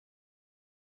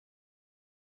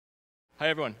Hi,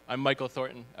 everyone. I'm Michael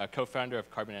Thornton, co-founder of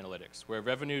Carbon Analytics. We're a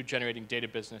revenue-generating data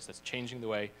business that's changing the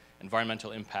way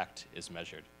environmental impact is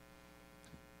measured.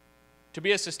 To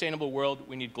be a sustainable world,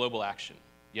 we need global action.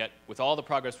 Yet, with all the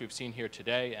progress we've seen here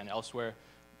today and elsewhere,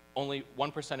 only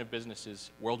 1% of businesses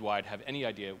worldwide have any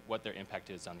idea what their impact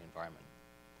is on the environment.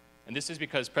 And this is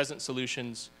because present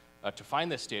solutions to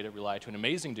find this data rely to an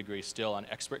amazing degree still on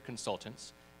expert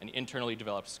consultants and internally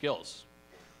developed skills.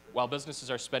 While businesses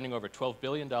are spending over $12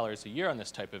 billion a year on this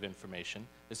type of information,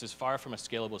 this is far from a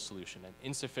scalable solution and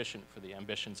insufficient for the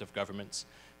ambitions of governments,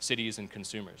 cities, and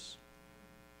consumers.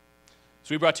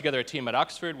 So we brought together a team at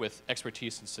Oxford with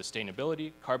expertise in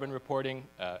sustainability, carbon reporting,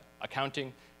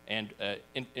 accounting, and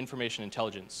information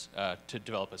intelligence to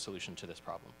develop a solution to this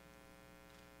problem.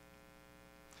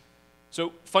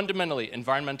 So fundamentally,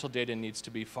 environmental data needs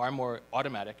to be far more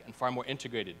automatic and far more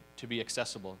integrated to be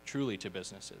accessible truly to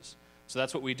businesses. So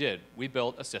that's what we did. We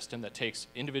built a system that takes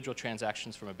individual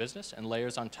transactions from a business and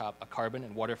layers on top a carbon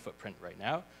and water footprint right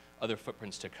now, other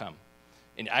footprints to come.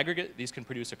 In aggregate, these can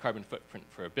produce a carbon footprint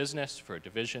for a business, for a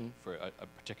division, for a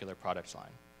particular product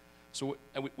line. So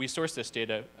we source this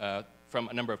data from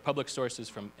a number of public sources,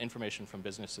 from information from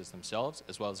businesses themselves,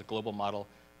 as well as a global model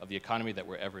of the economy that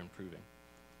we're ever improving.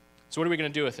 So what are we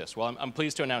going to do with this? Well, I'm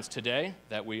pleased to announce today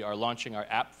that we are launching our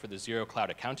app for the Zero Cloud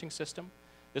accounting system.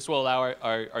 This will allow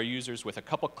our users with a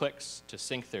couple clicks to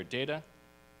sync their data,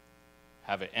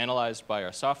 have it analyzed by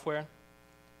our software,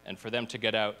 and for them to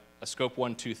get out a scope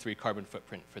 1, 2, 3 carbon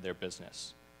footprint for their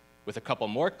business. With a couple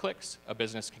more clicks, a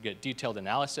business can get detailed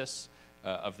analysis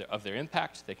of their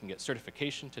impact, they can get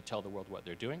certification to tell the world what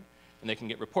they're doing, and they can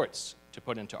get reports to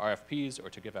put into RFPs or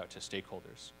to give out to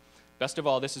stakeholders. Best of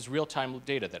all, this is real-time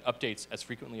data that updates as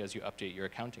frequently as you update your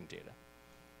accounting data.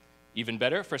 Even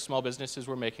better, for small businesses,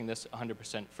 we're making this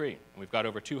 100% free. And we've got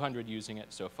over 200 using it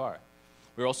so far.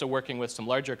 We're also working with some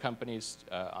larger companies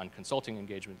on consulting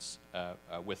engagements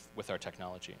with our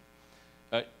technology.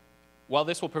 While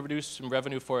this will produce some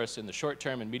revenue for us in the short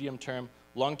term and medium term,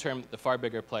 long term, the far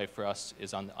bigger play for us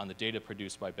is on the data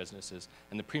produced by businesses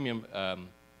and the premium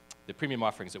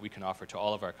offerings that we can offer to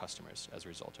all of our customers as a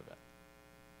result of it.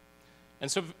 And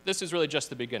so this is really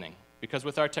just the beginning, because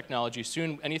with our technology,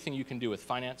 soon anything you can do with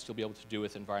finance, you'll be able to do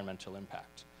with environmental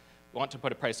impact. You want to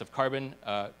put a price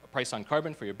on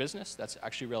carbon for your business? That's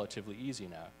actually relatively easy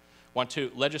now. Want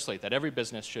to legislate that every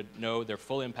business should know their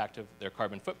full impact of their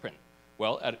carbon footprint?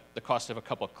 Well, at the cost of a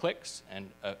couple of clicks and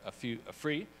a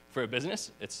free for a business,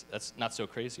 that's not so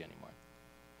crazy anymore.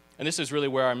 And this is really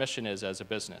where our mission is as a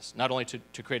business, not only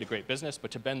to create a great business, but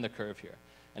to bend the curve here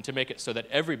and to make it so that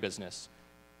every business,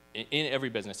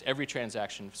 every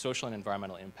transaction, social and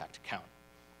environmental impact count.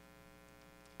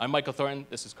 I'm Michael Thornton.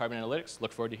 This is Carbon Analytics.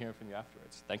 Look forward to hearing from you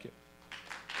afterwards. Thank you.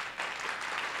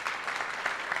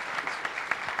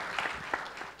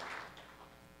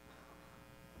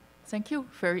 Thank you.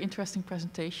 Very interesting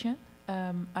presentation.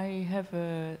 I have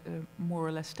a more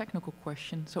or less technical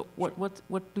question. So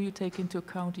what do you take into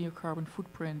account in your carbon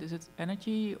footprint? Is it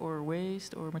energy or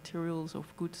waste or materials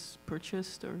of goods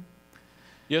purchased? Or?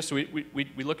 Yes, so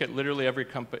we look at literally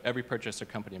every purchase a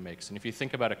company makes. And if you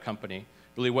think about a company,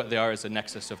 really what they are is a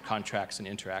nexus of contracts and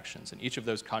interactions. And each of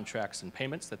those contracts and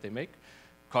payments that they make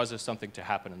causes something to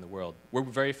happen in the world. We're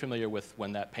very familiar with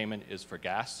when that payment is for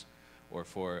gas or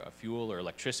for a fuel or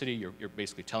electricity. You're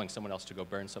basically telling someone else to go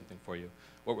burn something for you.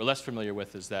 What we're less familiar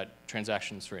with is that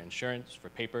transactions for insurance, for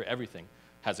paper, everything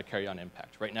has a carry-on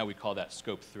impact. Right now we call that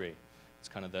scope 3. It's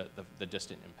kind of the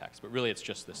distant impacts, but really it's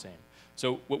just the same.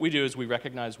 So what we do is we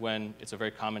recognize when it's a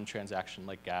very common transaction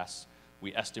like gas,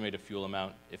 we estimate a fuel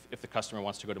amount. If the customer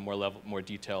wants to go to more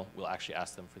detail, we'll actually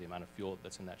ask them for the amount of fuel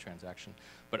that's in that transaction.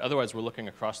 But otherwise, we're looking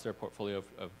across their portfolio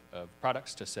of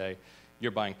products to say,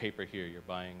 you're buying paper here, you're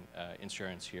buying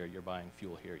insurance here, you're buying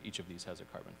fuel here. Each of these has a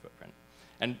carbon footprint.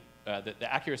 And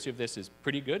the accuracy of this is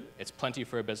pretty good. It's plenty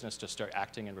for a business to start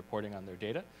acting and reporting on their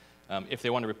data. If they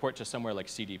want to report to somewhere like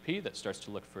CDP that starts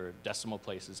to look for decimal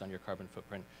places on your carbon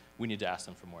footprint, we need to ask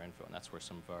them for more info, and that's where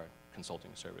some of our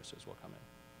consulting services will come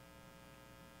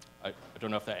in. I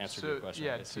don't know if that answered your question.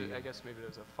 Yeah, I guess maybe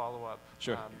there's a follow-up.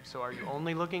 Sure. So are you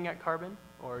only looking at carbon,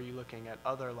 or are you looking at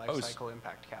other life cycle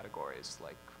impact categories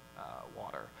like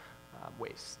water,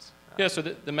 waste? Yeah, so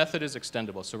the method is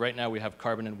extendable. So right now we have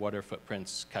carbon and water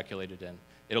footprints calculated in.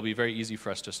 It'll be very easy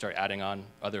for us to start adding on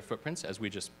other footprints as we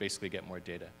just basically get more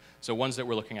data. So ones that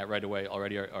we're looking at right away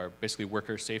already are basically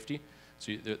worker safety.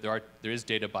 So there is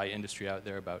data by industry out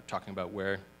there about talking about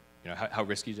where, how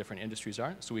risky different industries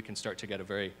are. So we can start to get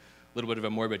a little bit of a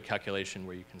morbid calculation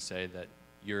where you can say that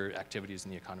your activities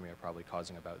in the economy are probably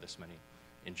causing about this many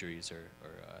injuries or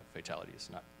fatalities.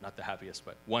 Not the happiest,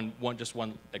 but just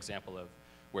one example of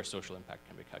where social impact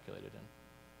can be calculated in.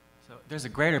 So there's a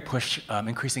greater push,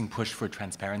 increasing push for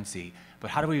transparency, but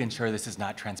how do we ensure this is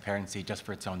not transparency just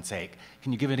for its own sake?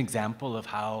 Can you give an example of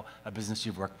how a business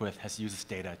you've worked with has used this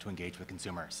data to engage with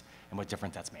consumers and what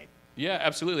difference that's made? Yeah,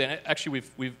 absolutely. And actually,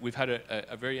 we've had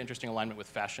a very interesting alignment with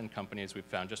fashion companies we've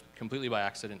found just completely by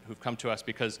accident who've come to us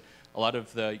because a lot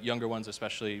of the younger ones,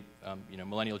 especially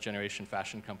millennial generation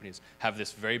fashion companies, have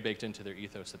this very baked into their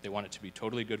ethos that they want it to be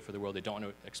totally good for the world. They don't want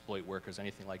to exploit workers,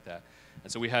 anything like that.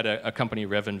 And so we had a company,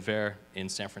 Rev and Ver, in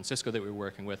San Francisco that we were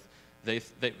working with. They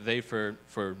for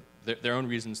their own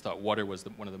reasons, thought water was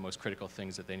one of the most critical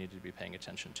things that they needed to be paying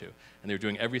attention to. And they were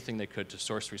doing everything they could to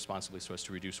source responsibly so as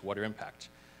to reduce water impact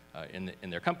in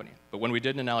their company. But when we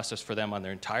did an analysis for them on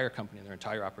their entire company and their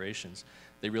entire operations,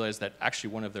 they realized that actually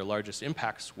one of their largest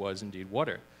impacts was indeed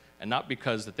water. And not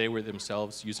because that they were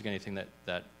themselves using anything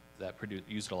that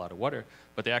used a lot of water,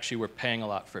 but they actually were paying a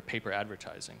lot for paper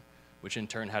advertising, which in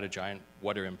turn had a giant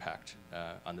water impact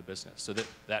on the business. So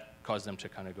that caused them to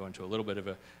kind of go into a little bit of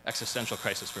an existential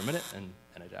crisis for a minute and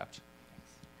adapt.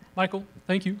 Michael,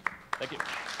 thank you. Thank you.